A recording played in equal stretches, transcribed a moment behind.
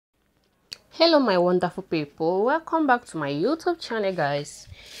Hello my wonderful people, welcome back to my YouTube channel guys.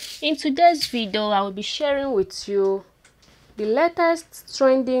 In today's video I will be sharing with you the latest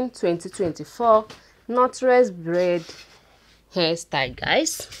trending 2024 knotless braid hairstyle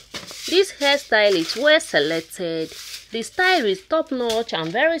guys. This hairstyle is well selected. The style is top notch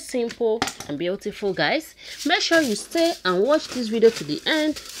and very simple and beautiful guys. Make sure you stay and watch this video to the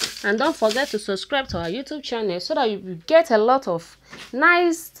end, and don't forget to subscribe to our YouTube channel so that you get a lot of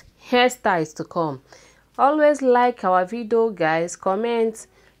nice hairstyles to come. Always like our video guys, comment,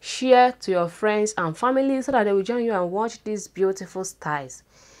 share to your friends and family so that they will join you and watch these beautiful styles.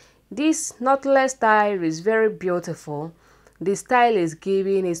 This knotless style is very beautiful. The style is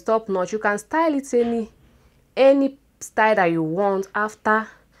giving, is top notch. You can style it any style that you want after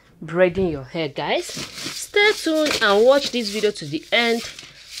braiding your hair guys. Stay tuned and watch this video to the end,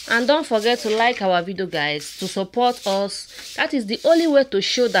 and don't forget to like our video guys to support us. That is the only way to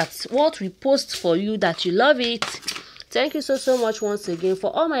show that what we post for you, that you love it. Thank you so much once again.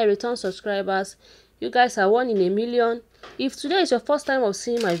 For all my return subscribers, you guys are 1 in a million. If today is your first time of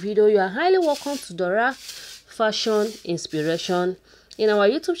seeing my video, you are highly welcome to Dora Fashion Inspiration. In our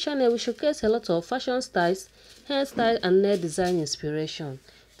YouTube channel we showcase a lot of fashion styles, hairstyle and nail design inspiration.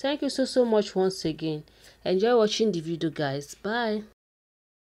 Thank you so much once again. Enjoy watching the video guys. Bye.